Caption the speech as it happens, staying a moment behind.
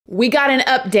we got an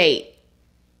update.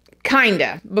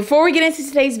 Kinda. Before we get into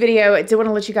today's video, I do want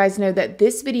to let you guys know that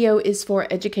this video is for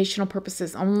educational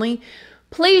purposes only.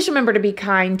 Please remember to be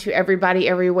kind to everybody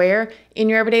everywhere in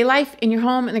your everyday life, in your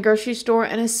home, in the grocery store,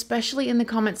 and especially in the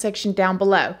comment section down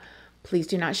below. Please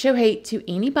do not show hate to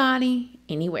anybody,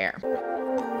 anywhere.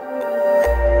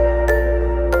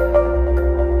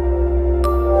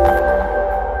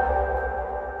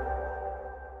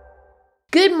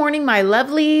 Good morning, my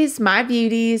lovelies, my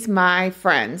beauties, my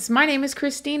friends. My name is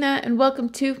Christina and welcome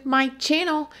to my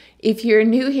channel. If you're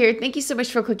new here, thank you so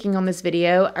much for clicking on this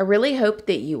video. I really hope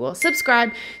that you will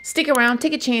subscribe, stick around,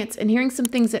 take a chance in hearing some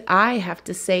things that I have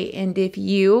to say. And if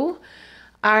you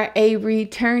are a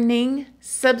returning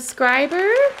subscriber,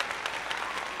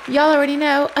 y'all already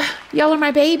know, y'all are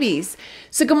my babies.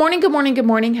 So good morning, good morning, good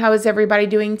morning. How is everybody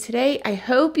doing today? I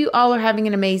hope you all are having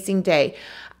an amazing day.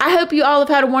 I hope you all have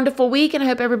had a wonderful week, and I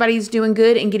hope everybody's doing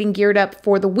good and getting geared up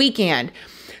for the weekend.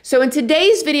 So in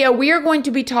today's video, we are going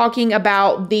to be talking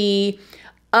about the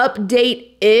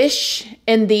update-ish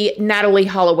in the Natalee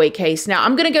Holloway case. Now,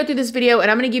 I'm going to go through this video, and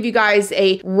I'm going to give you guys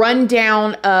a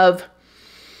rundown of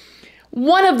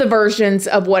one of the versions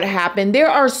of what happened. There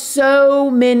are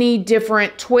so many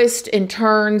different twists and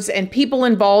turns and people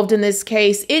involved in this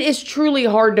case. It is truly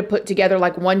hard to put together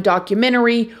like one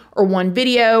documentary or one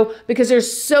video because there's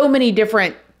so many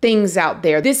different things out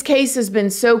there. This case has been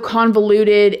so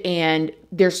convoluted and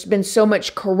there's been so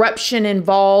much corruption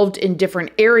involved in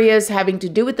different areas having to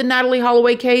do with the Natalee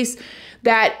Holloway case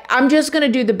that I'm just going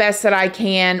to do the best that I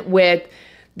can with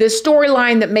the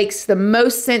storyline that makes the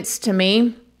most sense to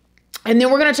me. And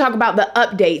then we're going to talk about the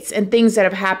updates and things that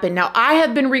have happened. Now, I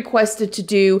have been requested to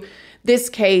do this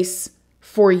case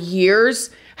for years.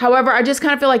 However, I just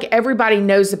kind of feel like everybody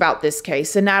knows about this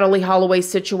case, the Natalee Holloway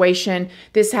situation.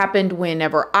 This happened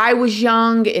whenever I was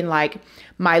young, in like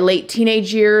my late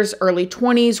teenage years, early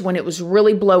 20s, when it was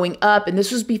really blowing up. And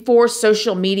this was before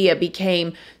social media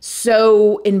became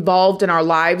so involved in our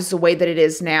lives the way that it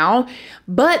is now.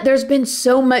 But there's been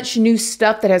so much new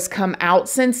stuff that has come out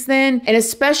since then, and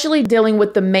especially dealing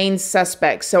with the main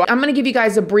suspects. So I'm going to give you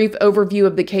guys a brief overview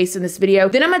of the case in this video.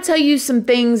 Then I'm going to tell you some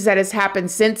things that has happened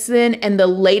since then and the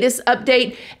latest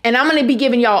update. And I'm going to be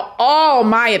giving y'all all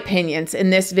my opinions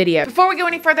in this video. Before we go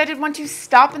any further, I did want to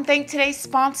stop and thank today's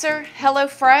sponsor,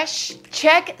 HelloFresh.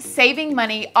 Check saving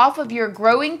money off of your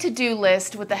growing to-do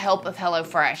list with the help of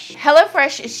HelloFresh.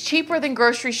 HelloFresh is cheaper than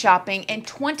grocery shopping and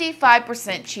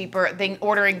 25% cheaper than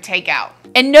ordering takeout.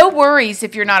 And no worries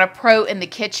if you're not a pro in the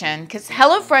kitchen, because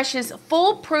HelloFresh's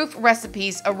foolproof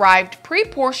recipes arrived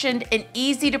pre-portioned and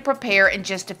easy to prepare in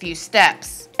just a few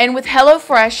steps. And with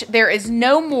HelloFresh, there is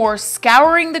no more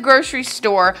scouring the grocery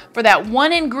store for that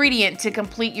one ingredient to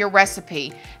complete your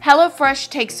recipe. HelloFresh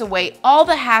takes away all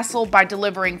the hassle by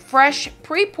delivering fresh,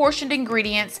 pre-portioned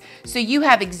ingredients so you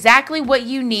have exactly what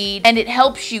you need, and it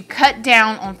helps you cut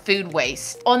down on food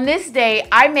waste. On this day,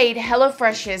 I made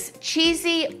HelloFresh's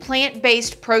cheesy,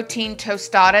 plant-based protein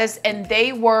tostadas, and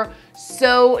they were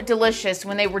so delicious.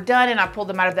 When they were done and I pulled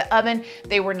them out of the oven,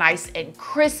 they were nice and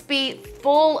crispy,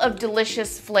 full of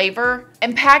delicious flavor,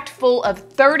 and packed full of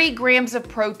 30 grams of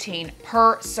protein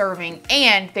per serving.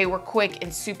 And they were quick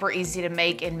and super easy to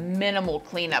make and minimal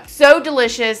cleanup. So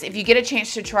delicious. If you get a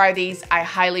chance to try these, I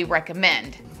highly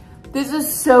recommend. This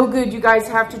is so good. You guys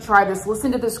have to try this.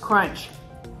 Listen to this crunch.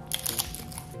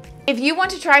 If you want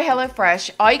to try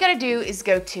HelloFresh, all you gotta do is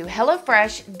go to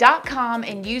HelloFresh.com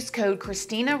and use code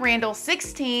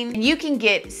ChristinaRandall16 and you can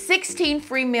get 16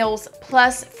 free meals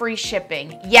plus free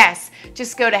shipping. Yes,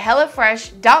 just go to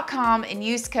HelloFresh.com and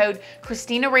use code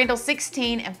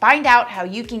ChristinaRandall16 and find out how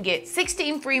you can get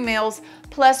 16 free meals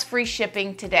plus free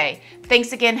shipping today.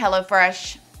 Thanks again,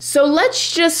 HelloFresh. So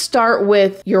let's just start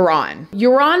with Joran.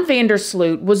 Joran van der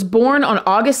Sloot was born on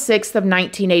August 6th of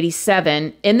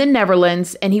 1987 in the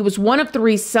Netherlands, and he was one of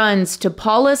three sons to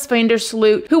Paulus van der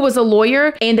Sloot, who was a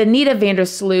lawyer, and Anita van der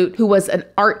Sloot, who was an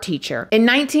art teacher. In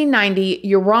 1990,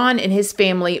 Joran and his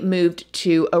family moved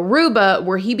to Aruba,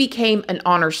 where he became an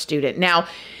honor student. Now,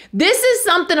 this is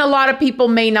something a lot of people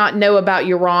may not know about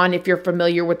Joran, if you're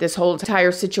familiar with this whole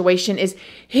entire situation, is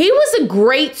he was a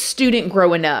great student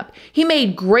growing up. He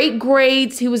made great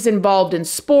grades. He was involved in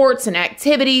sports and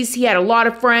activities. He had a lot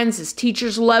of friends. His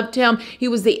teachers loved him. He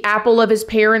was the apple of his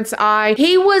parents' eye.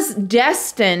 He was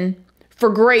destined for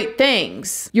great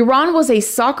things. Joran was a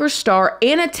soccer star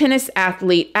and a tennis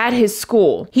athlete at his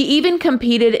school. He even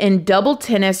competed in double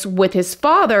tennis with his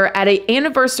father at an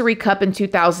anniversary cup in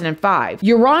 2005.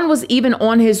 Joran was even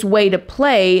on his way to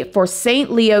play for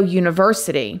St. Leo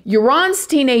University. Joran's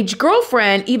teenage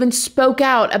girlfriend even spoke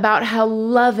out about how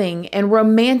loving and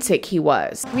romantic he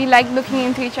was. We like looking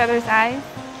into each other's eyes.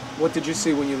 What did you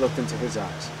see when you looked into his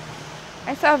eyes?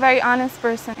 I saw a very honest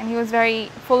person, and he was very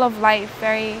full of life,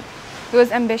 he was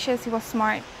ambitious, he was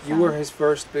smart. You were his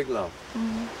first big love.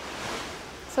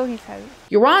 So he said.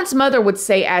 Joran's mother would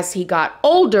say as he got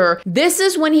older, this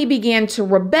is when he began to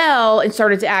rebel and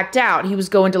started to act out. He was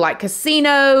going to like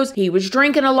casinos, he was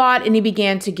drinking a lot, and he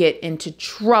began to get into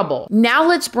trouble. Now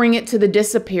let's bring it to the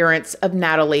disappearance of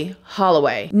Natalee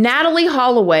Holloway. Natalee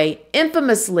Holloway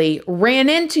infamously ran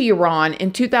into Joran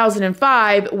in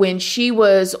 2005 when she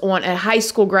was on a high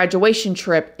school graduation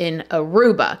trip in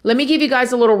Aruba. Let me give you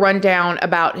guys a little rundown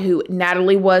about who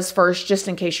Natalee was first, just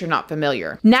in case you're not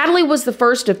familiar. Natalee was the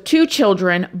first of two children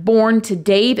born to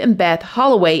Dave and Beth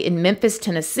Holloway in Memphis,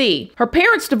 Tennessee. Her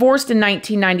parents divorced in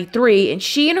 1993, and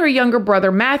she and her younger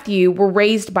brother Matthew were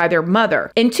raised by their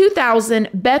mother. In 2000,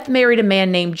 Beth married a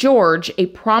man named George, a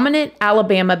prominent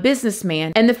Alabama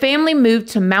businessman, and the family moved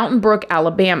to Mountain Brook,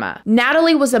 Alabama.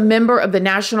 Natalee was a member of the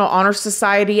National Honor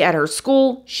Society at her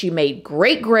school. She made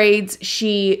great grades.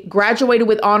 She graduated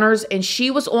with honors, and she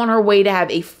was on her way to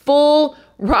have a full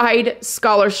ride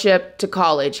scholarship to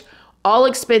college. All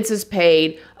expenses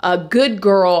paid, a good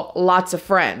girl, lots of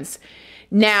friends.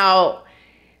 Now,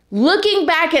 looking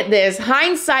back at this,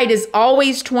 hindsight is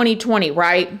always 20/20,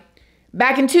 right?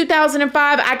 Back in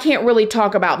 2005, I can't really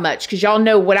talk about much because y'all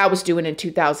know what I was doing in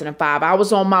 2005. I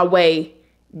was on my way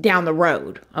down the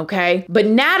road, okay? But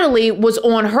Natalee was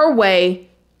on her way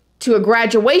to a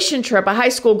graduation trip, a high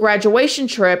school graduation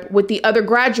trip with the other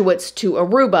graduates to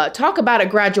Aruba. Talk about a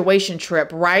graduation trip,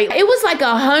 right? It was like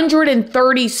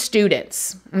 130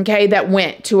 students, okay, that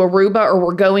went to Aruba or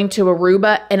were going to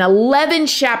Aruba, and 11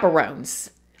 chaperones.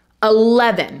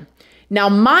 11. Now,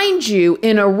 mind you,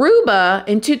 in Aruba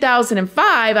in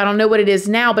 2005, I don't know what it is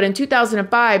now, but in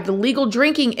 2005, the legal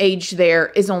drinking age there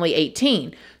is only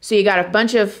 18. So you got a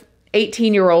bunch of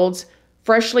 18-year-olds,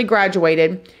 freshly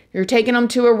graduated. You're taking them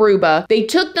to Aruba. They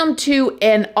took them to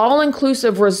an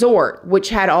all-inclusive resort, which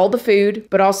had all the food,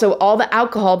 but also all the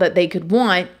alcohol that they could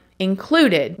want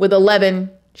included, with 11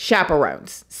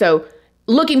 chaperones. So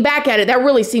looking back at it, that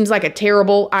really seems like a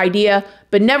terrible idea.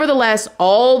 But nevertheless,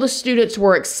 all the students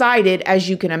were excited, as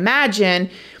you can imagine.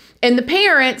 And the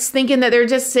parents, thinking that they're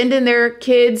just sending their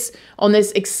kids on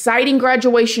this exciting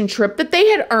graduation trip that they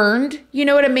had earned. You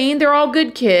know what I mean? They're all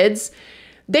good kids.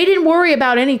 They didn't worry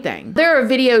about anything. There are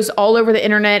videos all over the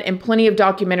internet and plenty of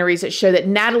documentaries that show that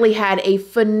Natalee had a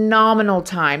phenomenal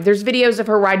time. There's videos of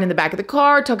her riding in the back of the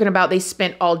car, talking about they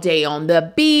spent all day on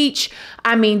the beach.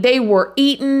 I mean, they were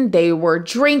eating, they were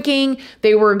drinking,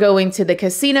 they were going to the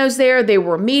casinos there, they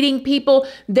were meeting people.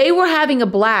 They were having a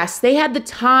blast. They had the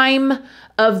time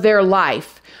of their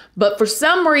life. But for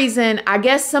some reason, I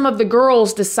guess some of the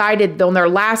girls decided on their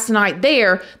last night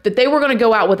there that they were going to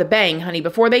go out with a bang, honey.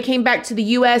 Before they came back to the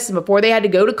U.S. and before they had to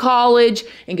go to college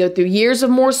and go through years of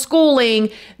more schooling,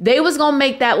 they was going to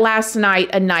make that last night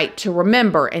a night to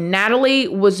remember. And Natalee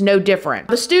was no different.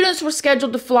 The students were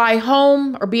scheduled to fly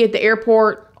home or be at the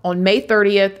airport on May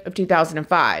 30th of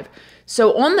 2005.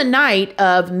 So on the night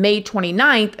of May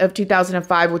 29th of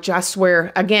 2005, which I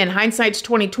swear, again, hindsight's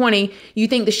 20/20, you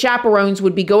think the chaperones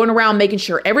would be going around making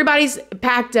sure everybody's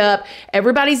packed up,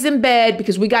 everybody's in bed,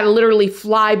 because we got to literally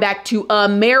fly back to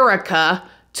America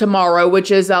tomorrow,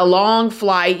 which is a long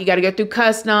flight. You got to go through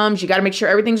customs. You got to make sure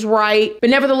everything's right. But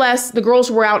nevertheless, the girls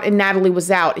were out and Natalee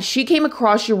was out. She came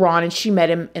across Joran and she met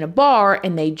him in a bar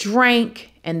and they drank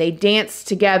and they danced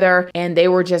together and they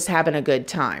were just having a good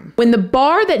time. When the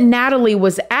bar that Natalee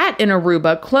was at in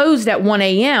Aruba closed at 1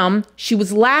 a.m., she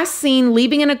was last seen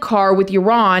leaving in a car with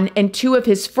Joran and two of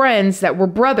his friends that were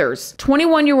brothers,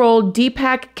 21-year-old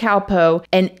Deepak Kalpo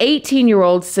and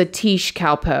 18-year-old Satish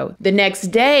Kalpo. The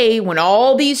next day, when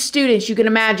all these students, you can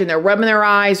imagine, they're rubbing their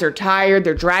eyes, they're tired,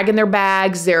 they're dragging their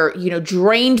bags, they're,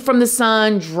 drained from the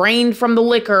sun, drained from the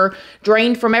liquor,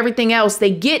 drained from everything else.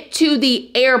 They get to the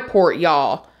airport,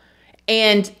 y'all.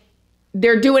 And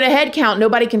they're doing a head count.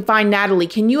 Nobody can find Natalee.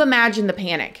 Can you imagine the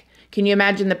panic? Can you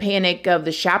imagine the panic of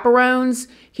the chaperones?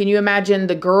 Can you imagine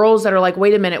the girls that are like,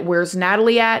 wait a minute, where's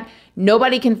Natalee at?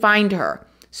 Nobody can find her.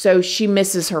 So she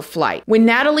misses her flight. When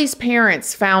Natalee's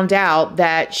parents found out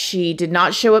that she did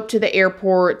not show up to the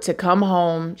airport to come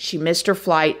home, she missed her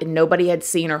flight and nobody had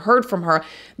seen or heard from her,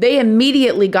 they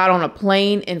immediately got on a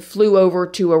plane and flew over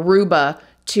to Aruba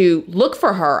to look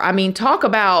for her. I mean, talk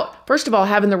about, first of all,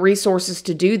 having the resources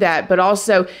to do that, but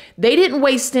also they didn't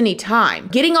waste any time.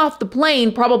 Getting off the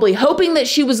plane, probably hoping that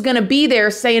she was going to be there,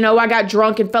 saying, oh, I got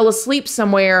drunk and fell asleep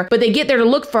somewhere, but they get there to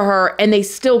look for her and they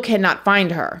still cannot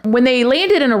find her. When they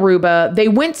landed in Aruba, they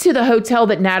went to the hotel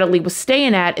that Natalee was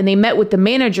staying at and they met with the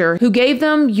manager who gave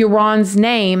them Joran's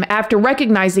name after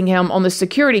recognizing him on the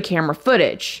security camera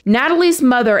footage. Natalee's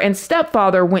mother and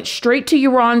stepfather went straight to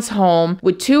Joran's home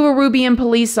with 2 Arubian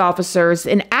police officers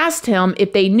and asked him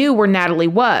if they knew where Natalee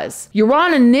was.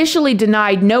 Joran initially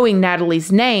denied knowing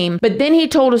Natalee's name, but then he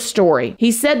told a story.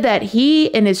 He said that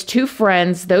he and his 2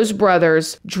 friends, those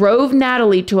brothers, drove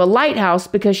Natalee to a lighthouse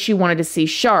because she wanted to see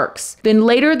sharks. Then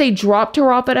later they dropped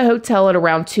her off at a hotel at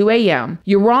around 2 a.m.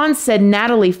 Joran said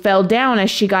Natalee fell down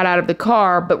as she got out of the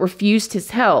car but refused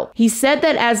his help. He said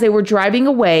that as they were driving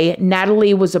away,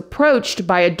 Natalee was approached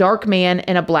by a dark man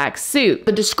in a black suit.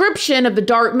 The description of the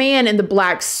dark man in the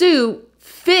black suit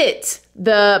fit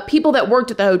the people that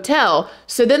worked at the hotel.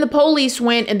 So then the police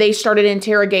went and they started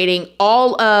interrogating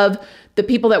all of the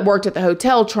people that worked at the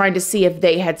hotel, trying to see if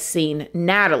they had seen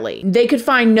Natalee. They could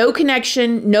find no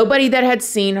connection, nobody that had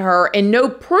seen her, and no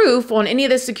proof on any of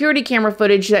the security camera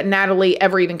footage that Natalee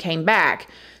ever even came back.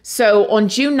 So on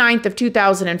June 9th of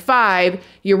 2005,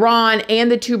 Joran and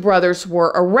the 2 brothers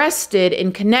were arrested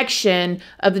in connection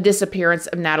of the disappearance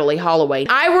of Natalee Holloway.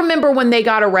 I remember when they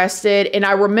got arrested, and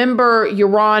I remember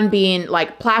Joran being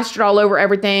like plastered all over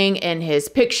everything and his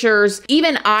pictures.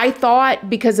 Even I thought,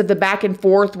 because of the back and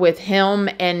forth with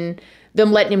him and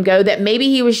them letting him go, that maybe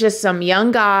he was just some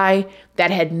young guy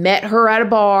that had met her at a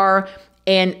bar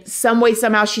and some way,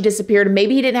 somehow she disappeared. And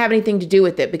maybe he didn't have anything to do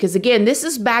with it, because again, this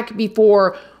is back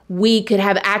before we could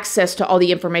have access to all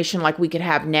the information like we could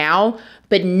have now.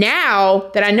 But now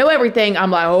that I know everything,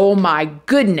 I'm like, oh my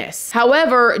goodness.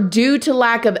 However, due to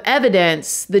lack of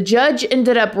evidence, the judge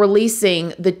ended up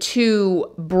releasing the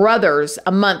 2 brothers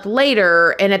a month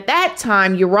later. And at that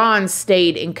time, Joran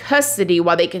stayed in custody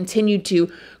while they continued to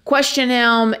question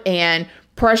him and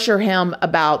pressure him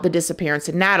about the disappearance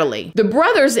of Natalee. The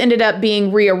brothers ended up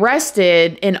being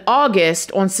rearrested in August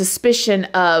on suspicion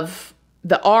of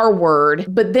the R word,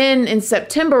 but then in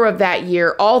September of that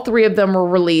year, all 3 of them were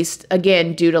released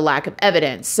again due to lack of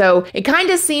evidence. So it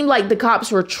kind of seemed like the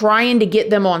cops were trying to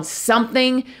get them on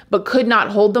something, but could not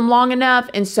hold them long enough.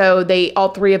 And so all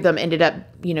 3 of them ended up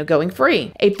going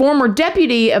free. A former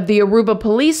deputy of the Aruba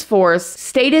police force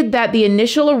stated that the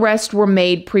initial arrests were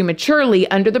made prematurely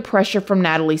under the pressure from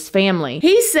Natalee's family.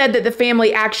 He said that the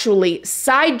family actually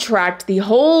sidetracked the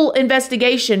whole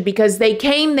investigation because they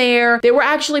came there. They were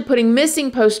actually putting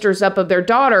missing posters up of their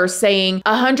daughter saying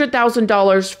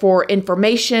 $100,000 for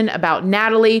information about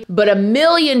Natalee, but $1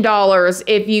 million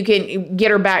if you can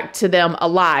get her back to them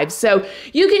alive. So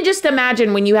you can just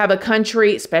imagine when you have a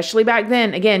country, especially back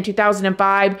then, again,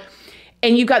 2005,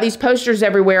 and you've got these posters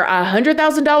everywhere,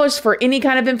 $100,000 for any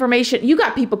kind of information. You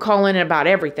got people calling in about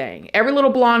everything. Every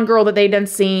little blonde girl that they done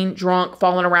seen drunk,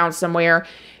 falling around somewhere,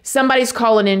 somebody's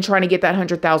calling in trying to get that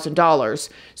 $100,000.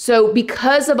 So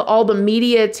because of all the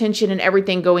media attention and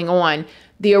everything going on,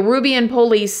 the Arubian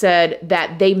police said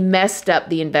that they messed up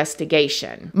the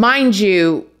investigation. Mind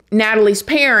you, Natalee's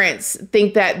parents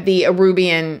think that the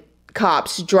Arubian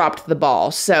cops dropped the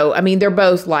ball. So, I mean, they're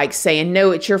both like saying,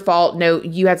 no, it's your fault. No,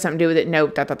 you had something to do with it. No,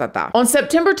 da, da, da, da. On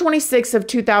September 26th of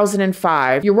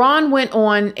 2005, Joran went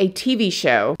on a TV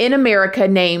show in America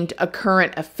named A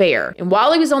Current Affair. And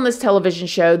while he was on this television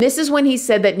show, this is when he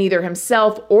said that neither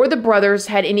himself or the brothers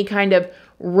had any kind of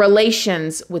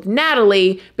relations with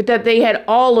Natalee, but that they had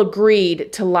all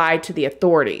agreed to lie to the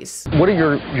authorities. What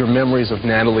are your memories of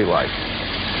Natalee like?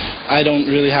 I don't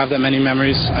really have that many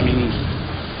memories. I mean,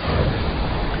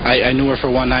 I knew her for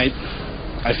one night.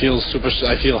 I feel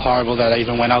horrible that I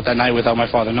even went out that night without my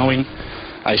father knowing.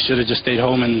 I should have just stayed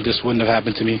home and this wouldn't have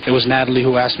happened to me. It was Natalee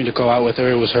who asked me to go out with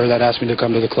her. It was her that asked me to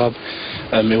come to the club.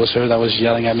 It was her that was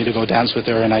yelling at me to go dance with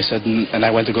her, and I said, and I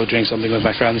went to go drink something with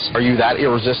my friends. Are you that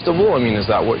irresistible? I mean, is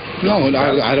that what? No,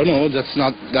 I don't know.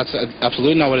 That's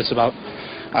absolutely not what it's about.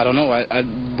 I don't know.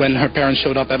 When her parents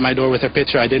showed up at my door with her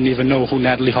picture, I didn't even know who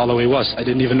Natalee Holloway was. I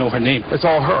didn't even know her name. It's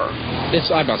all her.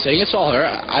 I'm not saying it's all her.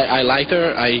 I liked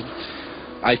her.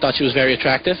 I thought she was very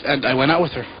attractive, and I went out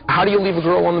with her. How do you leave a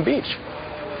girl on the beach?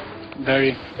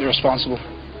 Very irresponsible.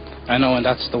 I know, and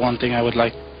that's the one thing I would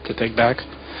like to take back.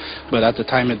 But at the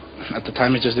time, it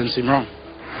just didn't seem wrong.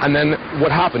 And then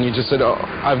what happened? You just said, oh,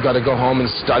 I've got to go home and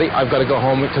study. I've got to go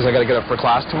home because I got to get up for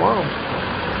class tomorrow.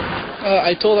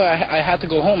 I told her I had to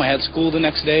go home. I had school the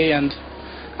next day, and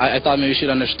I thought maybe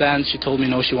she'd understand. She told me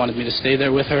no, she wanted me to stay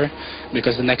there with her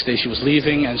because the next day she was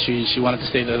leaving, and she wanted to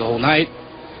stay there the whole night.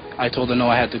 I told her no,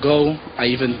 I had to go. I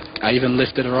even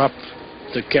lifted her up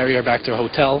to carry her back to her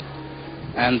hotel,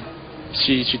 and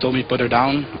she told me to put her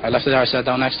down. I left her there, I sat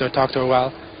down next to her, talked to her a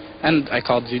while, and I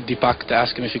called Deepak to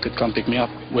ask him if he could come pick me up,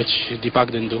 which Deepak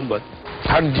didn't do. But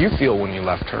How did you feel when you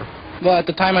left her? well, at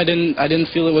the time I didn't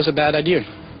feel it was a bad idea.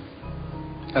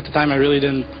 At the time I really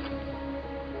didn't.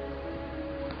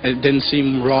 It didn't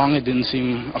seem wrong. It didn't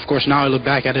seem. Of course, now I look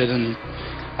back at it and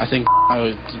I think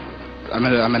I'm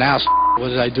an ass. What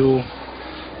did I do?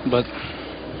 But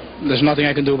there's nothing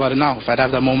I can do about it now. If I'd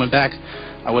have that moment back,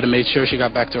 I would have made sure she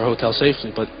got back to her hotel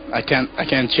safely. But I can't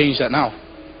change that now.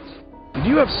 Did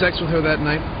you have sex with her that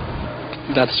night?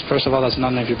 First of all, that's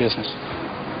none of your business.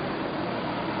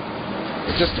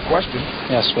 It's just a question.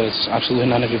 Yes, but it's absolutely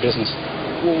none of your business.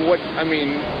 Well,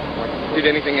 did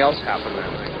anything else happen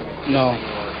that night?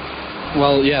 No.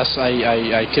 Well, yes,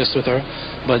 I kissed with her,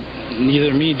 but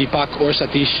neither me, Deepak, or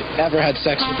Satish ever had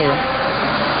sex with her,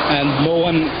 and no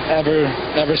one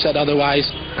ever said otherwise.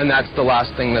 And that's the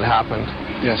last thing that happened?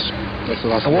 Yes, that's the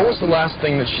last thing. And what was the last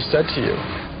thing that she said to you?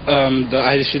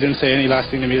 She didn't say any last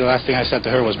thing to me. The last thing I said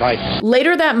to her was bye.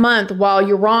 Later that month, while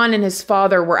Joran and his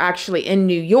father were actually in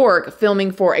New York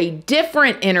filming for a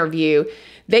different interview,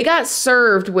 they got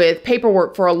served with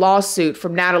paperwork for a lawsuit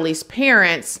from Natalee's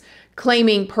parents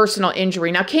claiming personal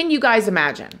injury. Now, can you guys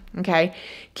imagine? Okay.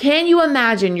 Can you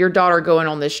imagine your daughter going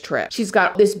on this trip? She's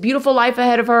got this beautiful life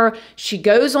ahead of her. She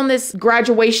goes on this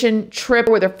graduation trip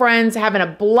with her friends, having a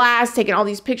blast, taking all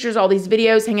these pictures, all these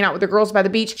videos, hanging out with the girls by the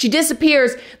beach. She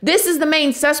disappears. This is the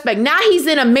main suspect. Now he's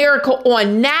in America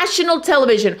on national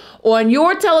television, on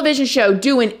your television show,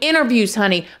 doing interviews,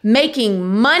 honey, making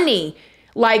money,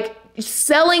 like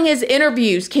selling his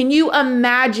interviews. Can you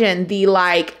imagine the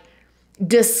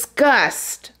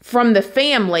disgust from the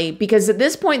family? Because at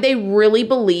this point they really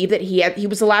believe that he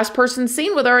was the last person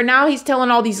seen with her, and now he's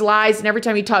telling all these lies, and every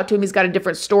time you talk to him he's got a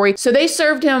different story. So they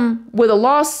served him with a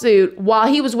lawsuit while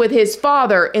he was with his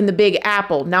father in the Big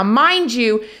Apple. Now mind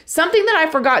you, something that I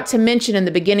forgot to mention in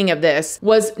the beginning of this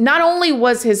was not only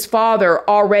was his father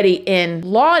already in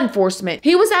law enforcement,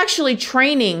 he was actually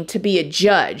training to be a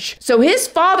judge. So his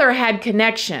father had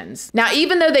connections. Now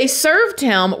even though they served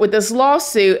him with this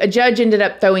lawsuit, a judge ended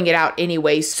up throwing it out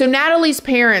anyway. So Natalee's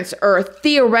parents are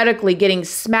theoretically getting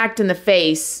smacked in the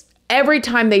face every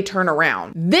time they turn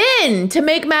around. Then, to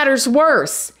make matters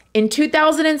worse, in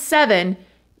 2007,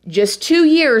 just 2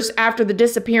 years after the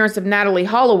disappearance of Natalee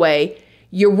Holloway,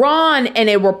 Joran and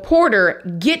a reporter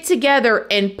get together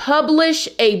and publish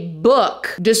a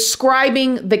book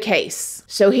describing the case.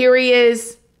 So here he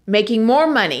is making more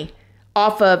money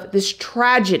off of this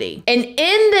tragedy. And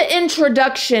in the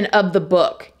introduction of the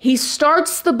book, he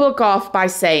starts the book off by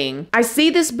saying, "I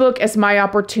see this book as my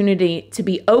opportunity to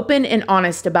be open and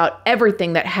honest about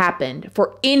everything that happened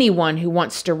for anyone who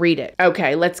wants to read it."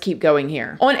 Okay, let's keep going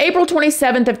here. On April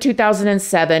 27th of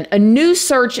 2007, a new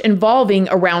search involving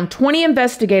around 20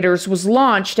 investigators was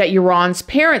launched at Joran's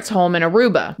parents' home in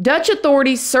Aruba. Dutch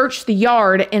authorities searched the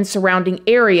yard and surrounding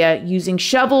area using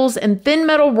shovels and thin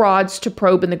metal rods to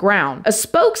probe in the ground. A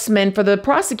spokesman for the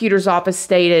prosecutor's office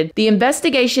stated, "The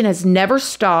investigation has never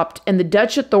stopped and the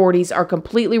Dutch authorities are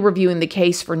completely reviewing the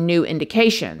case for new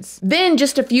indications." Then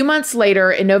just a few months later,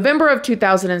 in November of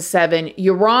 2007,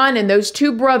 Joran and those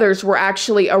two brothers were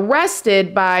actually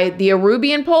arrested by the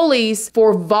Arubian police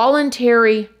for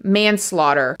voluntary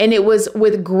manslaughter, and it was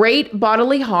with great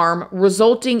bodily harm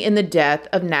resulting in the death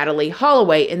of Natalee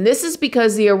Holloway. And this is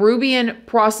because the Arubian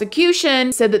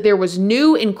prosecution said that there was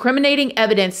new incriminating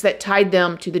evidence that tied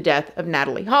them to the death of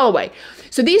Natalee Holloway.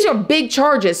 So these are big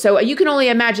charges. So you can only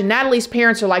imagine Natalee's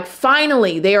parents are like,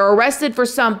 finally, they are arrested for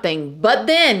something. But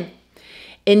then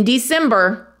in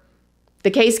December, the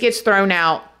case gets thrown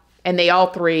out and they all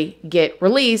three get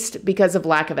released because of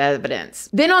lack of evidence.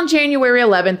 Then on January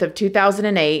 11th of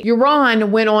 2008,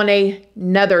 Joran went on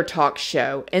another talk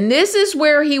show. And this is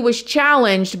where he was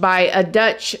challenged by a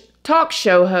Dutch talk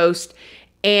show host,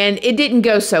 and it didn't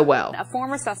go so well. A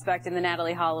former suspect in the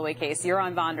Natalee Holloway case,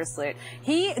 Joran van der Sloot,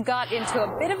 he got into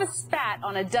a bit of a spat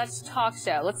on a Dutch talk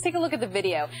show. Let's take a look at the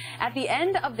video. At the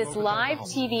end of this live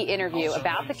TV interview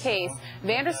about the case,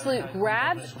 van der Sloot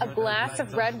grabbed a glass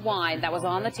of red wine that was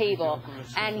on the table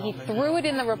and he threw it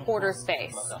in the reporter's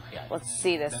face. Let's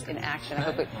see this in action. I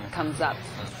hope it comes up.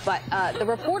 But the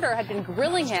reporter had been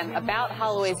grilling him about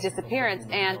Holloway's disappearance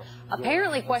and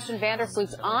apparently questioned van der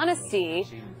Sloot's honesty.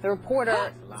 The reporter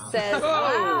says,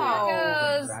 wow,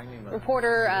 there goes.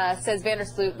 Reporter says van der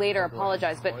Sloot later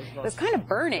apologized, but it was kind of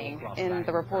burning in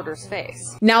the reporter's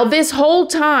face. Now, this whole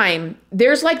time,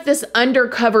 there's like this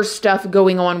undercover stuff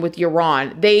going on with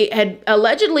Joran. They had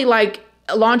allegedly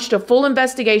launched a full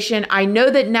investigation. I know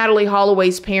that Natalee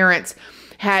Holloway's parents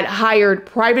had hired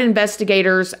private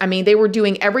investigators. I mean, they were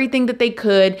doing everything that they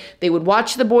could. They would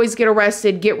watch the boys get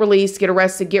arrested, get released, get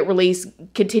arrested, get released,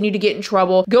 continue to get in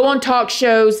trouble, go on talk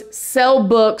shows, sell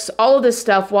books, all of this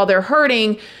stuff while they're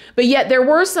hurting. But yet there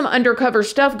were some undercover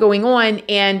stuff going on.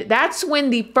 And that's when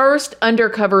the first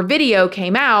undercover video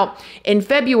came out in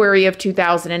February of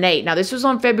 2008. Now, this was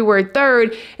on February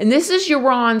 3rd. And this is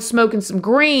Joran smoking some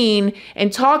green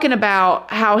and talking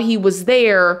about how he was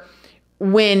there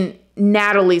when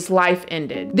Natalee's life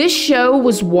ended. This show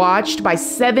was watched by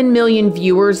 7 million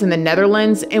viewers in the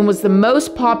Netherlands and was the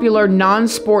most popular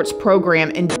non-sports program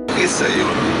in... Nooit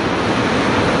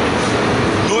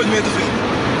meer te vinden.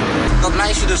 Dat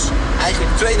meisje dus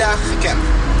eigenlijk 2 dagen gekend.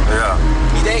 Ja.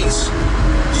 Niet eens.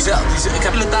 Ik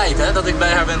heb een tijd hè, dat ik bij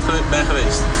haar ben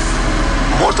geweest.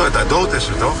 Moord uit dood is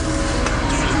ze toch?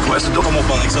 Tuurlijk. Waar is de dood? Kom op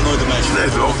man, ik zal nooit een meisje... Nee,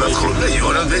 toch? Dat goed. Nee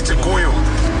joh, dat weet je kon joh.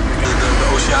 De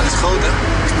oceaan is groot hè?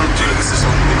 Natuurlijk is het zo.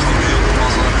 Ik gewoon heel veel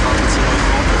mazzel heb gehad dat ze nooit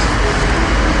gewond is.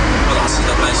 Maar als ze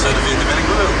dat meisje zouden vinden, ben ik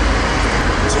wel wil.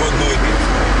 Ze wordt nooit meer.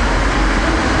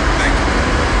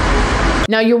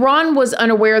 Now, Joran was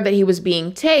unaware that he was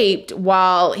being taped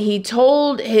while he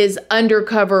told his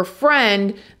undercover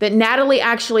friend that Natalee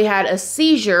actually had a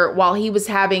seizure while he was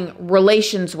having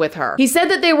relations with her. He said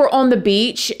that they were on the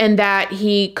beach and that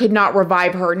he could not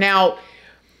revive her. Now,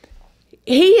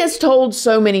 he has told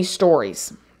so many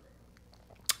stories.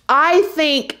 I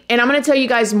think, and I'm going to tell you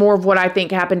guys more of what I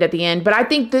think happened at the end, but I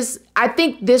think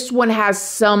this one has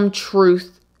some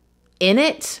truth in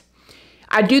it.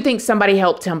 I do think somebody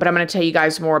helped him, but I'm going to tell you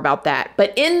guys more about that.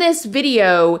 But in this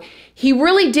video, he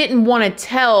really didn't want to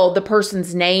tell the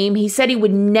person's name. He said he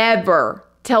would never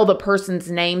tell the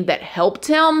person's name that helped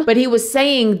him, but he was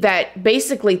saying that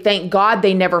basically, thank God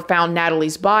they never found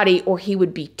Natalee's body or he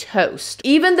would be toast.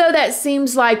 Even though that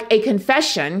seems like a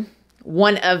confession,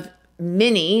 one of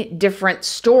many different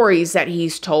stories that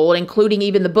he's told, including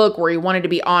even the book where he wanted to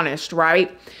be honest,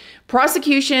 right?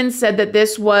 Prosecution said that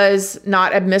this was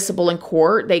not admissible in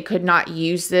court. They could not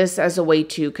use this as a way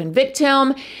to convict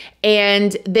him.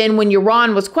 And then when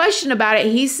Joran was questioned about it,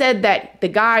 he said that the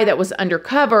guy that was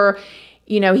undercover,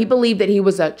 you know, he believed that he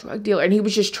was a drug dealer and he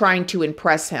was just trying to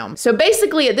impress him. So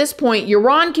basically at this point,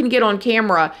 Joran can get on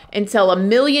camera and tell a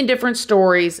million different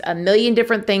stories, a million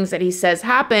different things that he says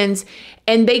happens,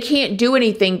 and they can't do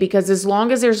anything because as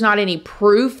long as there's not any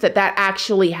proof that that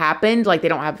actually happened, like they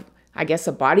don't have, I guess,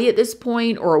 a body at this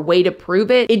point or a way to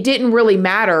prove it, it didn't really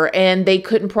matter and they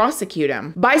couldn't prosecute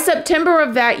him. By September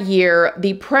of that year,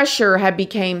 the pressure had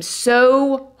become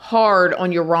so hard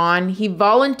on Joran, he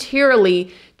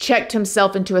voluntarily checked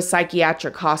himself into a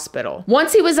psychiatric hospital.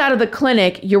 Once he was out of the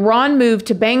clinic, Joran moved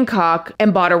to Bangkok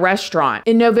and bought a restaurant.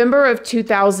 In November of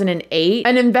 2008,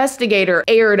 an investigator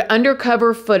aired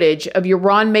undercover footage of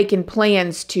Joran making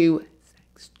plans to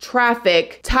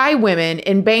traffic Thai women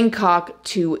in Bangkok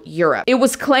to Europe. It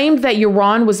was claimed that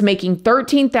Joran was making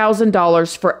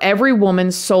 $13,000 for every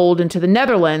woman sold into the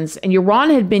Netherlands, and Joran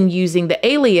had been using the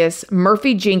alias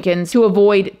Murphy Jenkins to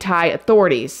avoid Thai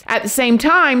authorities. At the same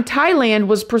time, Thailand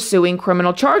was pursuing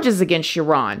criminal charges against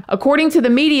Joran. According to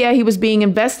the media, he was being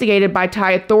investigated by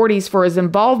Thai authorities for his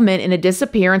involvement in a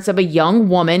disappearance of a young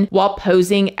woman while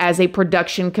posing as a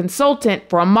production consultant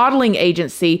for a modeling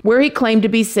agency where he claimed to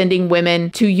be sending women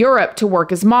to Europe to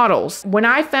work as models. When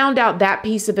I found out that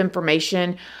piece of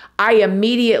information, I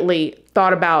immediately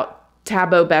thought about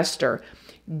Thabo Bester.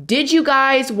 Did you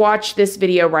guys watch this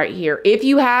video right here? If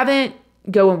you haven't,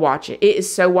 go and watch it. It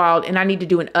is so wild and I need to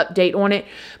do an update on it.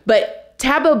 But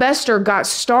Thabo Bester got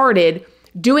started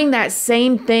doing that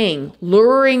same thing,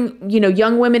 luring,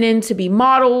 young women in to be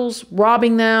models,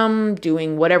 robbing them,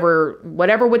 doing whatever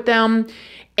with them.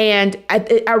 And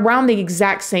around the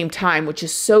exact same time, which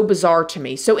is so bizarre to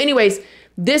me. So anyways,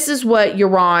 this is what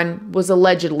Joran was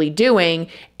allegedly doing.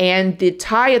 And the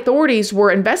Thai authorities were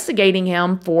investigating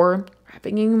him for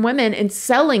trafficking women and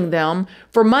selling them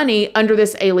for money under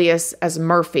this alias as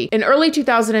Murphy. In early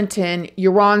 2010,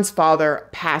 Joran's father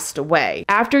passed away.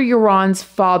 After Joran's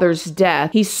father's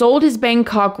death, he sold his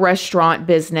Bangkok restaurant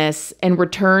business and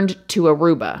returned to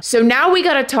Aruba. So now we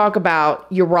got to talk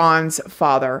about Joran's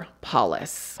father,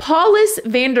 Paulus. Paulus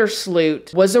van der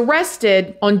Sloot was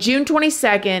arrested on June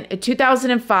 22nd,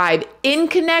 2005 in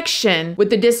connection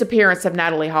with the disappearance of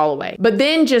Natalee Holloway. But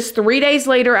then just 3 days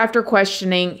later after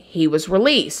questioning, he was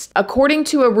released. According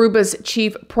to Aruba's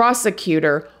chief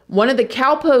prosecutor, one of the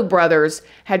Kalpo brothers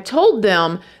had told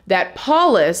them that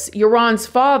Paulus, Joran's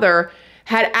father,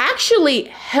 had actually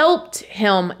helped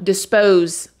him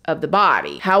dispose of the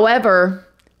body. However,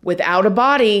 without a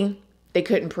body, they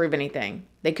couldn't prove anything.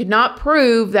 They could not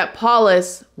prove that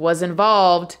Paulus was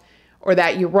involved or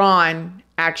that Joran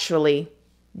actually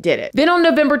did it. Then on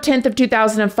November 10th of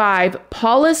 2005,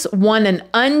 Paulus won an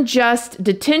unjust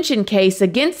detention case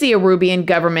against the Arubian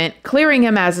government, clearing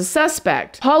him as a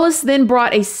suspect. Paulus then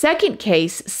brought a second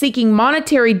case seeking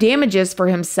monetary damages for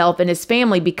himself and his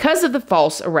family because of the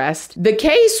false arrest. The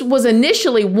case was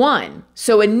initially won.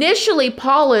 So initially,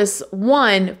 Paulus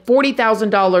won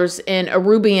 $40,000 in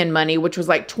Arubian money, which was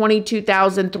like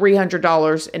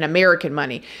 $22,300 in American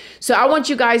money. So I want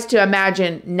you guys to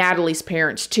imagine Natalee's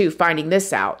parents too finding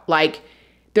this out. Like,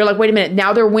 they're like, wait a minute,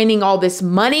 now they're winning all this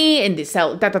money and this,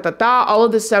 all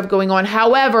of this stuff going on.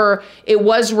 However, it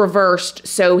was reversed,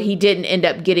 so he didn't end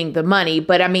up getting the money.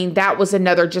 But I mean, that was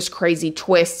another just crazy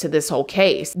twist to this whole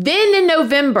case. Then in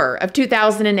November of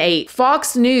 2008,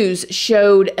 Fox News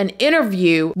showed an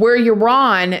interview where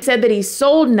Joran said that he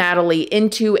sold Natalee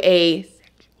into a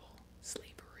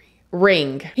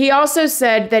ring. He also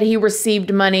said that he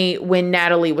received money when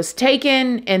Natalee was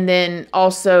taken, and then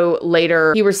also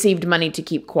later he received money to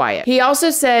keep quiet. He also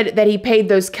said that he paid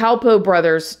those Calpo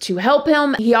brothers to help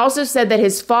him. He also said that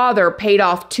his father paid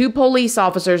off 2 police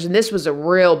officers, and this was a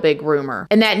real big rumor,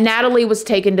 and that Natalee was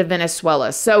taken to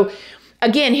Venezuela. So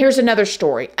again, here's another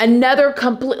story. Another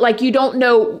complete, like, you don't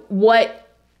know what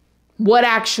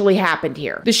actually happened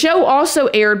here. The show also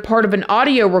aired part of an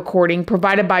audio recording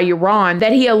provided by Joran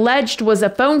that he alleged was a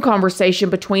phone conversation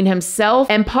between himself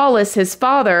and Paulus, his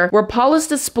father, where Paulus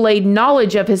displayed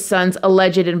knowledge of his son's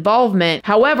alleged involvement.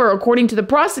 However, according to the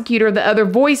prosecutor, the other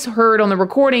voice heard on the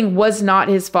recording was not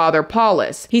his father,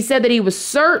 Paulus. He said that he was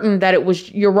certain that it was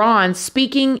Joran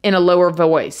speaking in a lower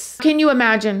voice. Can you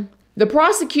imagine? The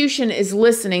prosecution is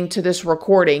listening to this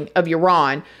recording of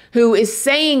Joran, who is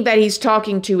saying that he's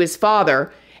talking to his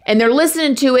father, and they're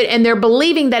listening to it and they're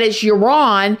believing that it's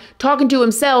Joran talking to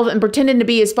himself and pretending to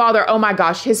be his father. Oh my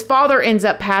gosh, his father ends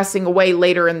up passing away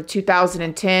later in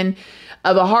 2010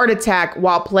 of a heart attack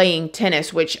while playing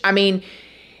tennis, which, I mean,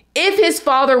 if his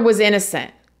father was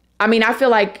innocent, I mean, I feel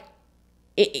like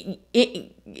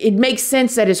it makes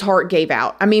sense that his heart gave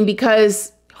out. I mean,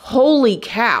 because holy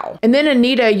cow. And then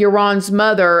Anita, Joran's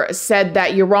mother, said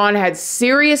that Joran had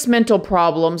serious mental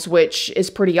problems, which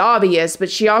is pretty obvious, but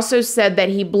she also said that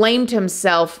he blamed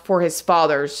himself for his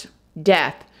father's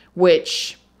death,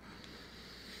 which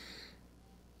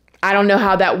I don't know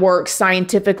how that works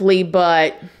scientifically,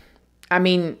 but I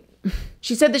mean,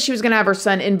 she said that she was going to have her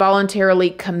son involuntarily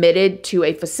committed to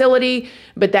a facility,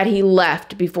 but that he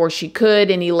left before she could,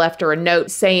 and he left her a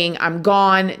note saying, "I'm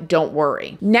gone, don't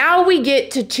worry." Now we get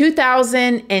to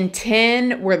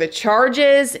 2010, where the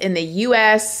charges in the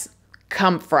U.S.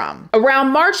 come from. Around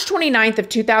March 29th of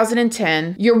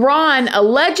 2010, Joran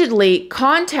allegedly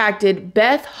contacted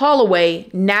Beth Holloway,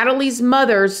 Natalee's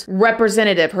mother's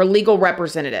representative, her legal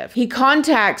representative. He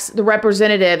contacts the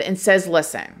representative and says,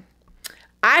 listen,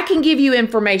 I can give you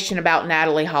information about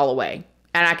Natalee Holloway,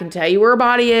 and I can tell you where her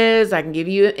body is, I can give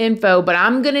you info, but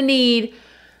I'm going to need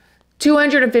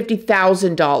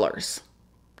 $250,000.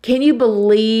 Can you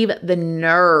believe the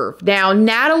nerve? Now,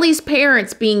 Natalee's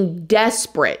parents being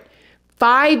desperate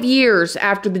 5 years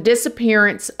after the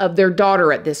disappearance of their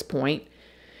daughter at this point.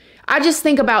 I just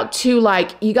think about too,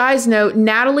 like, you guys know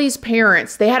Natalee's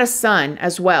parents, they had a son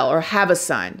as well, or have a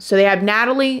son. So they have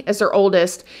Natalee as their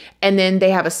oldest, and then they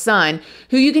have a son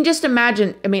who you can just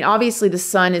imagine. I mean, obviously the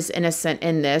son is innocent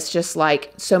in this, just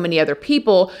like so many other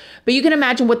people, but you can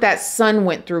imagine what that son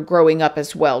went through growing up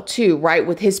as well too, right?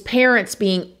 With his parents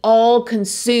being all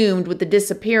consumed with the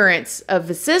disappearance of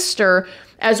the sister,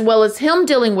 as well as him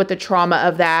dealing with the trauma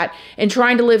of that and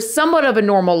trying to live somewhat of a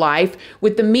normal life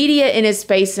with the media in his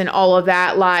face and all of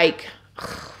that. Like,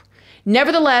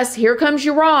 nevertheless, here comes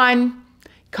Joran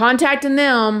contacting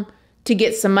them to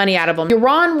get some money out of them.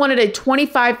 Joran wanted a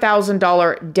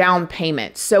 $25,000 down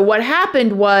payment. So what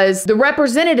happened was the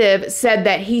representative said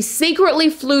that he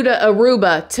secretly flew to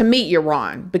Aruba to meet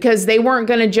Joran because they weren't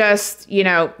going to just, you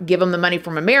know, give him the money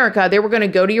from America. They were going to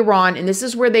go to Joran, and this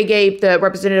is where the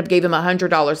representative gave him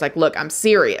 $100. Like, look, I'm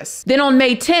serious. Then on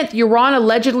May 10th, Joran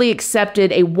allegedly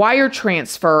accepted a wire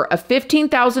transfer of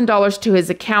 $15,000 to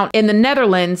his account in the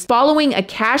Netherlands following a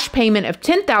cash payment of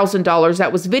 $10,000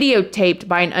 that was videotaped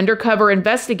by an undercover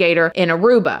investigator in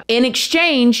Aruba. In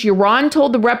exchange, Joran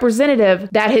told the representative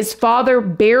that his father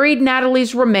buried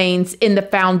Natalee's remains in the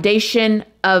foundation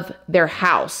of their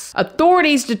house.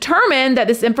 Authorities determined that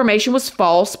this information was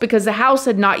false because the house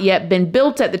had not yet been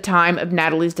built at the time of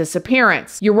Natalee's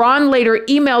disappearance. Joran later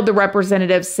emailed the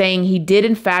representative saying he did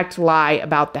in fact lie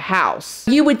about the house.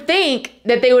 You would think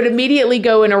that they would immediately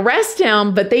go and arrest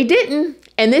him, but they didn't.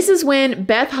 And this is when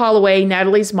Beth Holloway,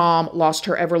 Natalee's mom, lost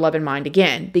her ever-loving mind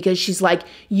again, because she's like,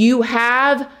 you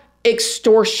have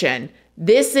extortion.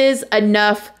 This is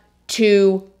enough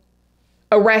to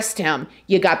arrest him.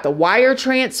 You got the wire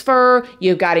transfer.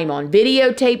 You got him on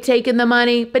videotape taking the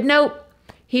money. But nope,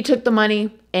 he took the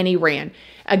money and he ran.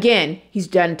 Again, he's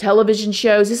done television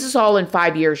shows. This is all in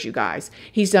 5 years, you guys.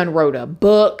 He's wrote a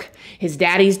book. His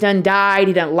daddy's died.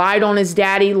 He done lied on his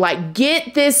daddy. Like,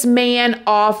 get this man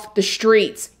off the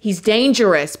streets. He's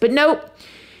dangerous. But nope,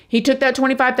 he took that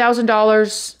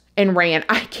 $25,000 and ran.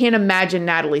 I can't imagine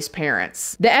Natalee's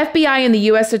parents. The FBI and the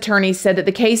U.S. attorney said that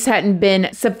the case hadn't been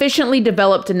sufficiently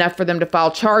developed enough for them to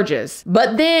file charges.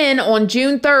 But then on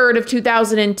June 3rd of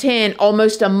 2010,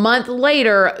 almost a month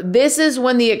later, this is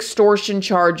when the extortion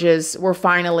charges were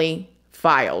finally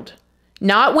filed.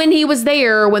 Not when he was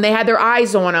there, when they had their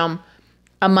eyes on him.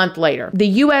 A month later, the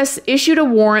U.S. issued a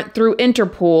warrant through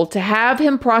Interpol to have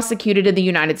him prosecuted in the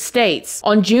United States.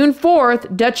 On June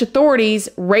 4th, Dutch authorities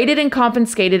raided and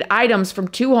confiscated items from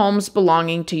 2 homes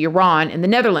belonging to Joran in the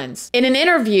Netherlands. In an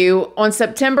interview on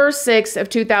September 6th of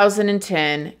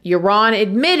 2010, Joran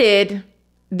admitted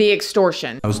the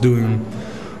extortion. I was doing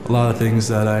a lot of things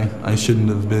that I shouldn't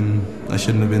have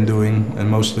been doing, and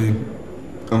mostly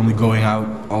only going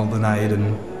out all the night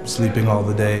and sleeping all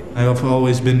the day. I've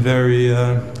always been very,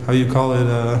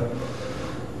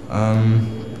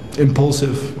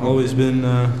 impulsive. Always been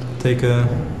take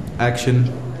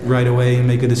action right away and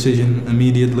make a decision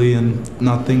immediately and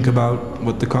not think about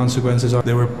what the consequences are.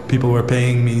 People were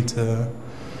paying me to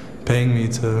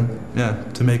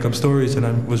make up stories, and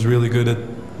I was really good at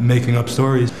making up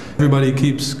stories. Everybody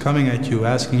keeps coming at you,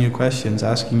 asking you questions,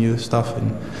 asking you stuff,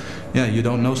 and yeah, you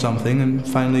don't know something, and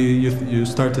finally you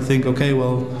start to think, okay,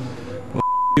 well,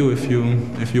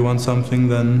 if you want something,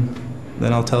 then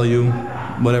I'll tell you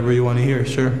whatever you want to hear.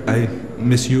 Sure. I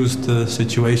misused the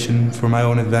situation for my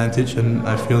own advantage, and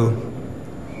I feel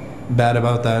bad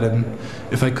about that, and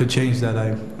if I could change that,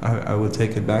 I would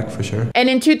take it back for sure. And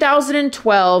in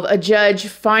 2012, a judge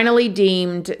finally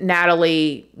deemed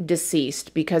Natalee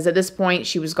deceased, because at this point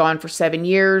she was gone for 7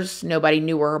 years. Nobody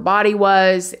knew where her body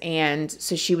was, and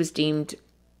so she was deemed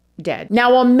dead.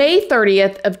 Now, on May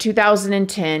 30th of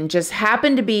 2010, just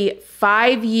happened to be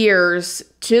 5 years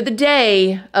to the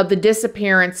day of the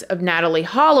disappearance of Natalee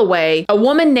Holloway, a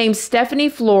woman named Stephanie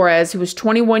Flores, who was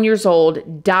 21 years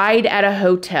old, died at a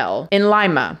hotel in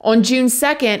Lima. On June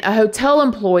 2nd, a hotel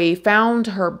employee found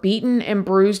her beaten and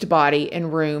bruised body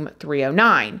in room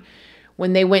 309.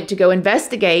 When they went to go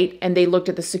investigate and they looked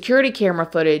at the security camera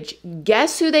footage,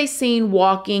 guess who they seen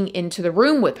walking into the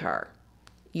room with her?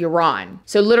 Joran.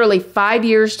 So literally 5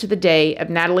 years to the day of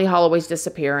Natalee Holloway's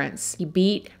disappearance, he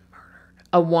beat and murdered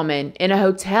a woman in a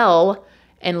hotel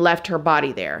and left her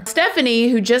body there. Stephanie,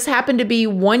 who just happened to be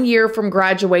 1 year from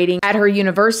graduating at her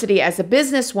university as a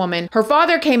businesswoman, her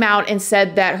father came out and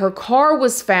said that her car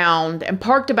was found and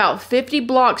parked about 50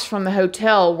 blocks from the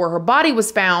hotel where her body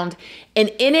was found, and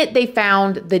in it they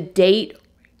found the date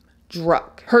struck.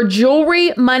 Her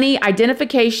jewelry, money,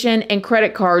 identification, and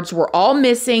credit cards were all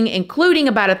missing, including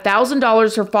about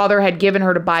 $1,000 her father had given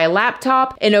her to buy a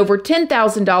laptop and over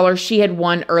 $10,000 she had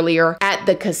won earlier at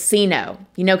the casino.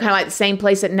 You know, kind of like the same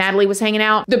place that Natalee was hanging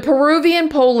out. The Peruvian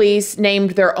police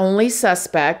named their only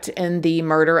suspect in the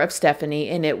murder of Stephanie,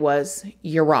 and it was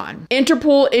Joran.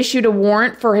 Interpol issued a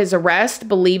warrant for his arrest,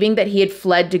 believing that he had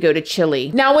fled to go to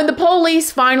Chile. Now, when the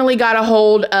police finally got a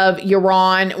hold of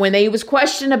Joran, when they was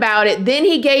questioned about it, then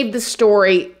he gave the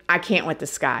story. I can't with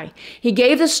this guy. He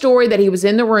gave the story that he was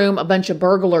in the room, a bunch of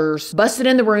burglars busted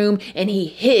in the room, and he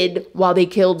hid while they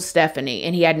killed Stephanie,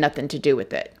 and he had nothing to do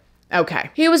with it. Okay.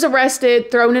 He was arrested,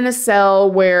 thrown in a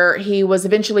cell where he was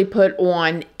eventually put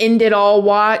on end it all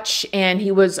watch, and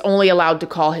he was only allowed to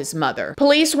call his mother.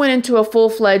 Police went into a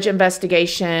full-fledged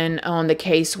investigation on the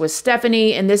case with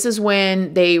Stephanie, and this is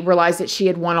when they realized that she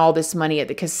had won all this money at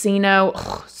the casino.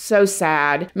 Ugh, so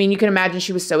sad. I mean, you can imagine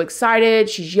she was so excited.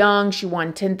 She's young. She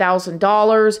won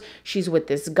 $10,000. She's with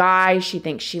this guy. She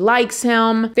thinks she likes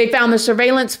him. They found the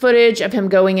surveillance footage of him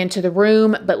going into the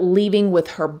room, but leaving with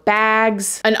her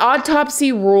bags. An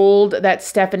autopsy ruled that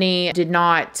Stephanie did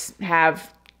not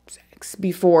have sex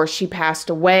before she passed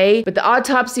away, but the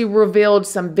autopsy revealed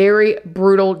some very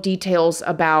brutal details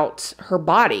about her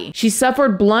body. She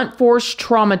suffered blunt force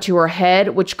trauma to her head,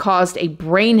 which caused a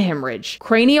brain hemorrhage,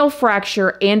 cranial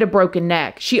fracture, and a broken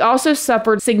neck. She also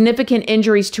suffered significant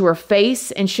injuries to her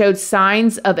face and showed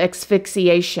signs of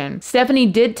asphyxiation. Stephanie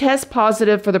did test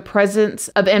positive for the presence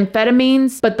of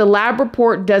amphetamines, but the lab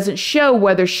report doesn't show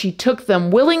whether she took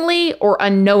them willingly or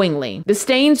unknowingly. The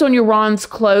stains on Joran's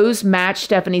clothes matched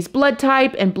Stephanie's blood blood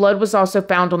type, and blood was also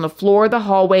found on the floor of the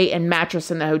hallway and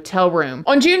mattress in the hotel room.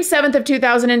 On June 7th of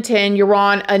 2010,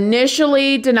 Joran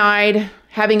initially denied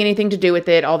having anything to do with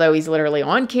it, although he's literally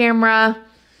on camera.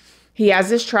 He has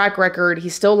this track record. He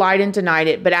still lied and denied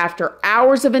it. But after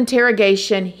hours of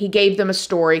interrogation, he gave them a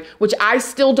story, which I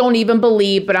still don't even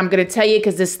believe, but I'm going to tell you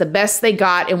because it's the best they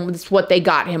got and it's what they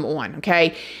got him on,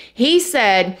 okay? He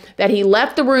said that he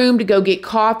left the room to go get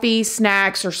coffee,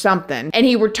 snacks, or something, and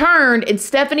he returned and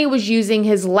Stephanie was using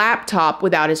his laptop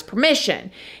without his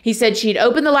permission. He said she'd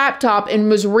opened the laptop and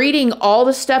was reading all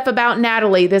the stuff about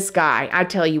Natalee, this guy, I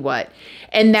tell you what,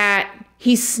 and that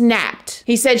he snapped.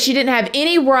 He said she didn't have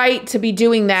any right to be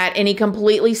doing that, and he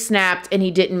completely snapped, and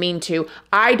he didn't mean to.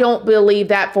 I don't believe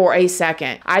that for a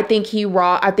second. I think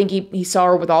he saw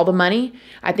her with all the money.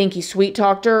 I think he sweet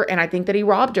talked her, and I think that he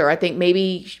robbed her. I think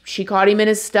maybe she caught him in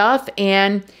his stuff,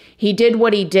 and he did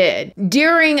what he did.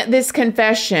 During this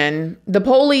confession, the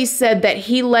police said that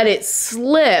he let it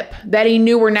slip that he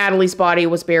knew where Natalee's body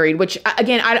was buried, which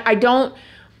again, I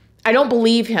don't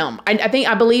believe him.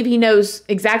 I believe he knows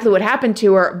exactly what happened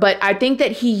to her, but I think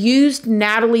that he used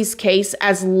Natalee's case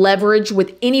as leverage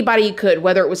with anybody he could,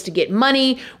 whether it was to get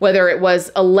money, whether it was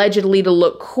allegedly to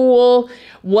look cool,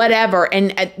 whatever.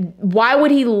 And why would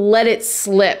he let it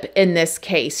slip in this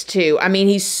case too? I mean,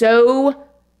 he's so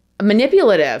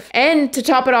manipulative. And to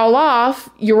top it all off,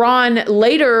 Joran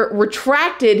later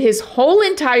retracted his whole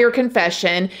entire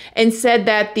confession and said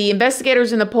that the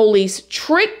investigators and the police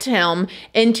tricked him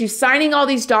into signing all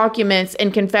these documents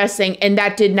and confessing, and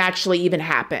that didn't actually even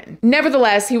happen.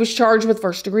 Nevertheless, he was charged with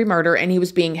first-degree murder and he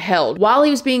was being held. While he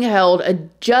was being held, a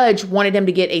judge wanted him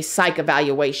to get a psych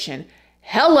evaluation.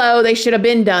 Hello, they should have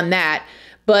been done that.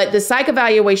 But the psych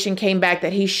evaluation came back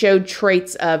that he showed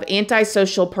traits of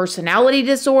antisocial personality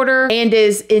disorder and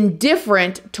is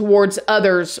indifferent towards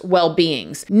others'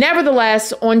 well-beings.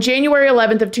 Nevertheless, on January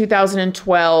 11th of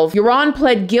 2012, Joran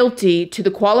pled guilty to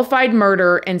the qualified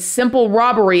murder and simple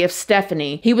robbery of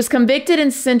Stephanie. He was convicted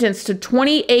and sentenced to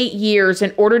 28 years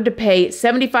and ordered to pay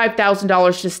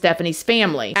 $75,000 to Stephanie's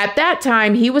family. At that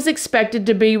time, he was expected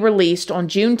to be released on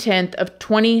June 10th of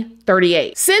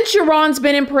 2038. Since Joran's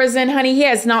been in prison, honey, he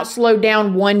has not slowed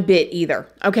down one bit either,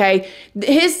 okay?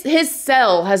 His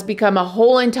cell has become a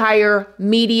whole entire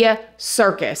media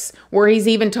circus where he's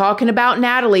even talking about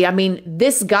Natalee. I mean,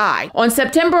 this guy. On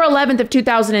September 11th of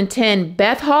 2010,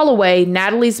 Beth Holloway,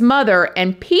 Natalee's mother,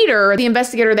 and Peter, the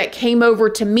investigator that came over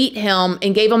to meet him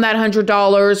and gave him that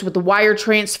 $100 with the wire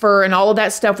transfer and all of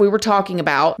that stuff we were talking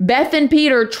about, Beth and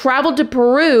Peter traveled to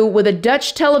Peru with a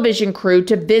Dutch television crew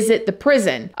to visit the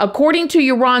prison. According to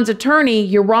Joran's attorney,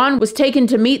 Joran was taken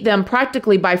to meet them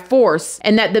practically by force,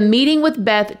 and that the meeting with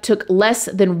Beth took less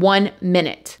than 1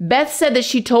 minute. Beth said that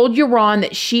she told Joran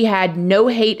that she had no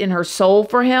hate in her soul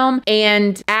for him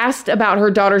and asked about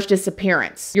her daughter's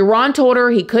disappearance. Joran told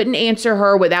her he couldn't answer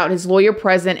her without his lawyer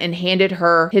present and handed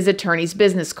her his attorney's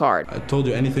business card. I told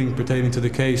you anything pertaining to the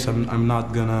case, I'm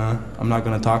not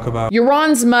gonna talk about.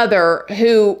 Joran's mother,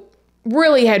 who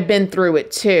really had been through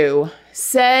it too,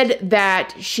 said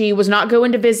that she was not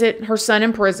going to visit her son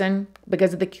in prison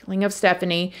because of the killing of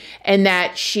Stephanie, and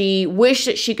that she wished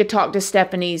that she could talk to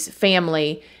Stephanie's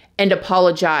family and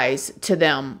apologize to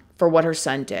them for what her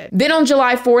son did. Then on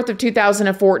July 4th of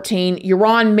 2014,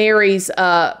 Joran marries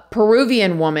a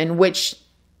Peruvian woman, which,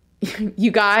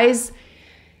 you guys,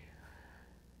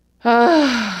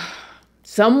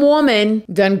 some woman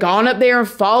done gone up there and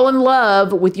fall in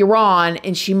love with Joran,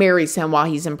 and she marries him while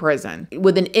he's in prison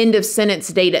with an end of sentence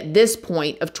date at this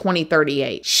point of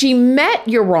 2038. She met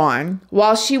Joran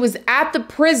while she was at the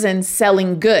prison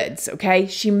selling goods, okay?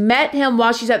 She met him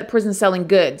while she's at the prison selling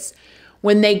goods.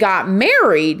 When they got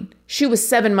married, she was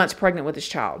 7 months pregnant with his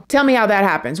child. Tell me how that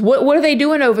happens. What are they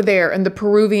doing over there in the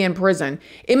Peruvian prison?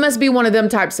 It must be one of them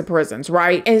types of prisons,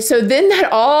 right? And so then that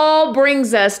all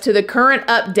brings us to the current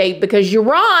update, because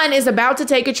Joran is about to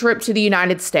take a trip to the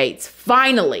United States.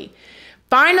 Finally,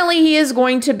 he is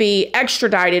going to be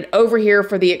extradited over here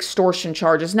for the extortion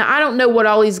charges. Now, I don't know what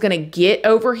all he's going to get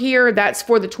over here. That's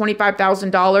for the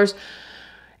 $25,000.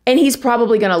 And he's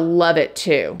probably going to love it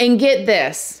too. And get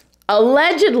this.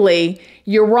 Allegedly,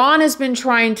 Joran has been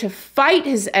trying to fight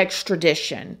his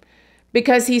extradition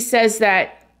because he says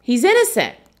that he's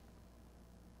innocent.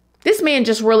 This man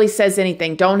just really says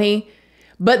anything, don't he?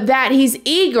 But that he's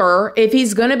eager, if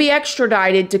he's going to be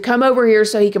extradited, to come over here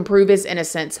so he can prove his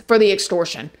innocence for the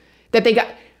extortion that they got.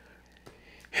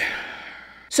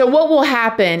 So what will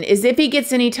happen is if he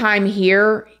gets any time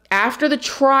here, after the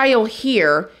trial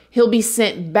here, he'll be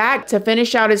sent back to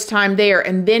finish out his time there,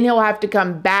 and then he'll have to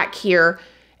come back here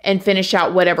and finish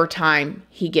out whatever time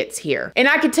he gets here. And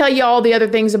I could tell you all the other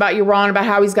things about Joran, about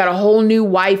how he's got a whole new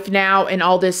wife now and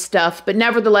all this stuff. But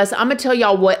nevertheless, I'm gonna tell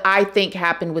y'all what I think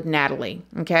happened with Natalee,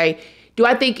 okay? Do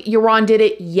I think Joran did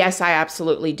it? Yes, I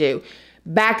absolutely do.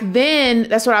 Back then,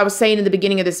 that's what I was saying in the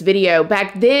beginning of this video.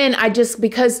 Back then,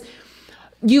 because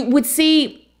you would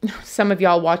see, some of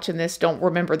y'all watching this don't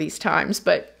remember these times,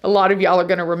 but a lot of y'all are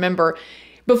gonna remember.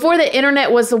 Before the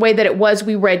internet was the way that it was,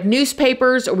 we read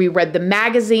newspapers or we read the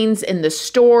magazines in the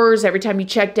stores. Every time you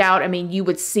checked out, I mean, you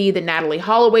would see the Natalee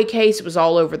Holloway case. It was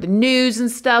all over the news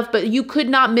and stuff, but you could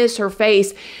not miss her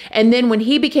face. And then when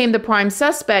he became the prime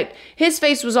suspect, his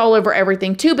face was all over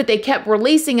everything too, but they kept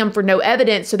releasing him for no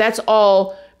evidence. So that's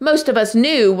all most of us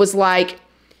knew, was like,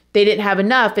 they didn't have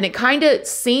enough. And it kind of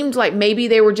seemed like maybe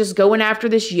they were just going after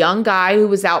this young guy who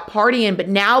was out partying. But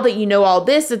now that you know all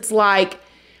this, it's like,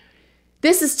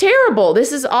 this is terrible.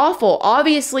 This is awful.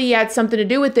 Obviously, he had something to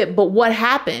do with it, but what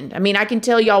happened? I mean, I can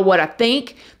tell y'all what I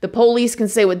think. The police can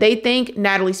say what they think.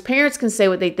 Natalee's parents can say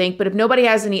what they think, but if nobody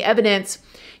has any evidence,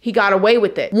 he got away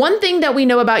with it. One thing that we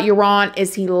know about Joran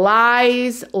is he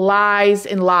lies, lies,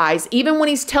 and lies. Even when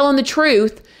he's telling the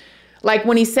truth, like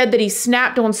when he said that he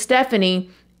snapped on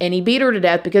Stephanie and he beat her to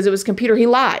death because it was computer, he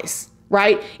lies.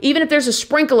 Right? Even if there's a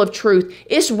sprinkle of truth,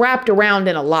 it's wrapped around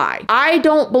in a lie. I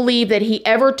don't believe that he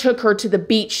ever took her to the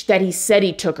beach that he said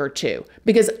he took her to,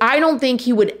 because I don't think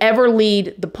he would ever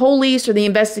lead the police or the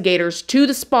investigators to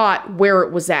the spot where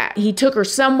it was at. He took her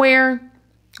somewhere,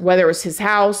 whether it was his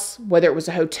house, whether it was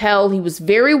a hotel. He was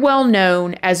very well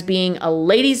known as being a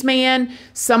ladies' man,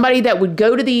 somebody that would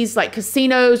go to these like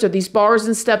casinos or these bars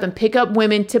and stuff and pick up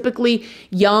women, typically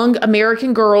young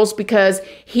American girls, because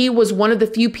he was one of the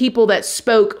few people that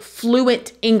spoke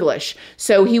fluent English.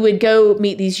 So he would go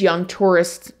meet these young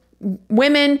tourist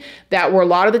women that were a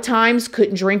lot of the times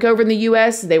couldn't drink over in the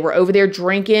US. They were over there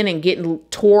drinking and getting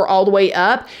tore all the way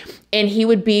up. And he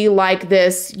would be like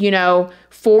this, you know,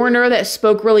 foreigner that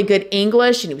spoke really good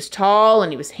English, and he was tall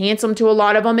and he was handsome to a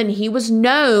lot of them. And he was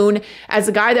known as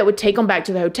a guy that would take them back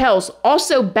to the hotels.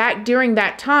 Also, back during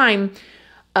that time,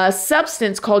 a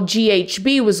substance called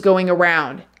GHB was going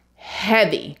around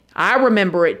heavy. I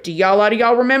remember it. Do y'all, a lot of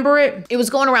y'all remember it? It was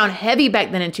going around heavy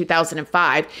back then in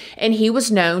 2005. And he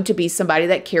was known to be somebody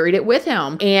that carried it with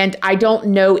him. And I don't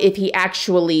know if he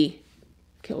actually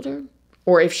killed her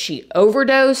or if she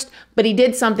overdosed, but he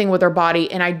did something with her body.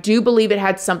 And I do believe it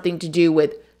had something to do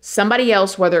with somebody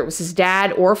else, whether it was his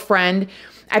dad or a friend.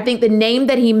 I think the name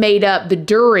that he made up, the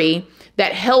Dury,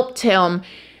 that helped him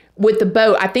with the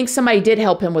boat, I think somebody did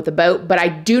help him with the boat, but I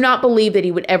do not believe that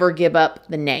he would ever give up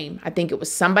the name. I think it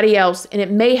was somebody else, and it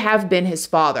may have been his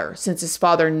father, since his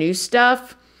father knew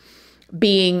stuff,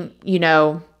 being, you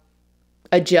know,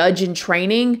 a judge in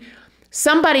training.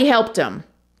 Somebody helped him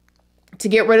to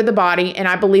get rid of the body, and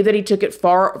I believe that he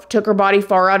took her body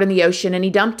far out in the ocean and he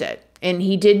dumped it. And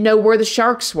he did know where the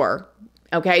sharks were.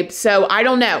 Okay, so I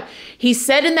don't know. He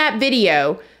said in that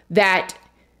video that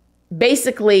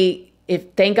basically,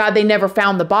 thank God they never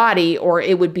found the body or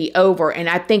it would be over. And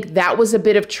I think that was a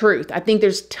bit of truth. I think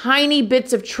there's tiny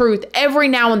bits of truth every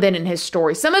now and then in his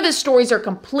story. Some of his stories are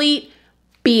complete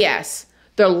BS.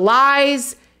 They're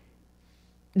lies.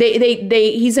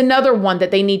 He's another one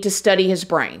that they need to study his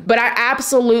brain. But I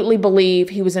absolutely believe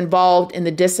he was involved in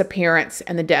the disappearance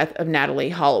and the death of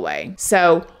Natalee Holloway.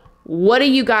 So what do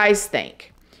you guys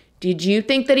think? Did you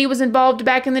think that he was involved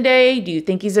back in the day? Do you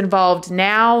think he's involved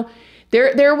now?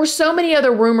 There were so many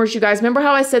other rumors, you guys. Remember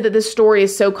how I said that this story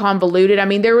is so convoluted? I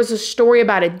mean, there was a story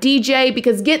about a DJ,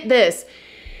 because get this,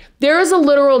 there is a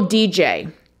literal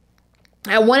DJ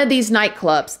at one of these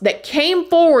nightclubs that came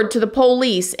forward to the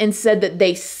police and said that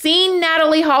they seen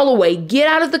Natalee Holloway get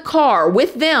out of the car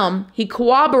with them. He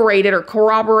corroborated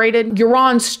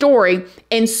Joran's story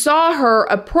and saw her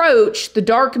approach the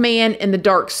dark man in the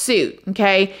dark suit,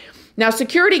 okay? Now,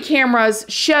 security cameras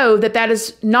show that that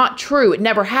is not true. It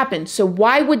never happened. So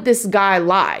why would this guy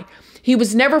lie? He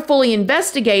was never fully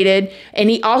investigated, and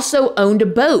he also owned a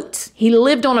boat. He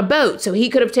lived on a boat, so he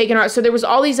could have taken her out. So there was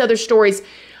all these other stories.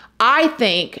 I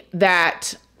think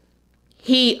that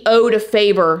he owed a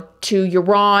favor to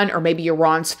Joran, or maybe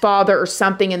Joran's father or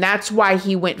something, and that's why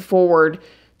he went forward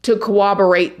to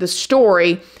corroborate the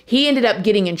story. He ended up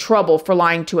getting in trouble for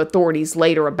lying to authorities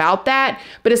later about that.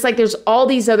 But it's like there's all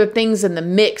these other things in the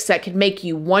mix that could make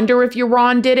you wonder if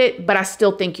Joran did it, but I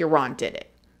still think Joran did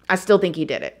it. I still think he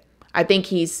did it. I think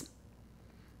he's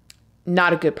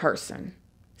not a good person.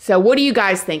 So what do you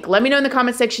guys think? Let me know in the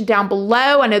comment section down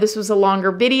below. I know this was a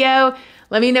longer video.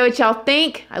 Let me know what y'all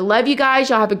think. I love you guys.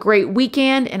 Y'all have a great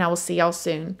weekend, and I will see y'all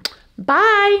soon.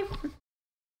 Bye.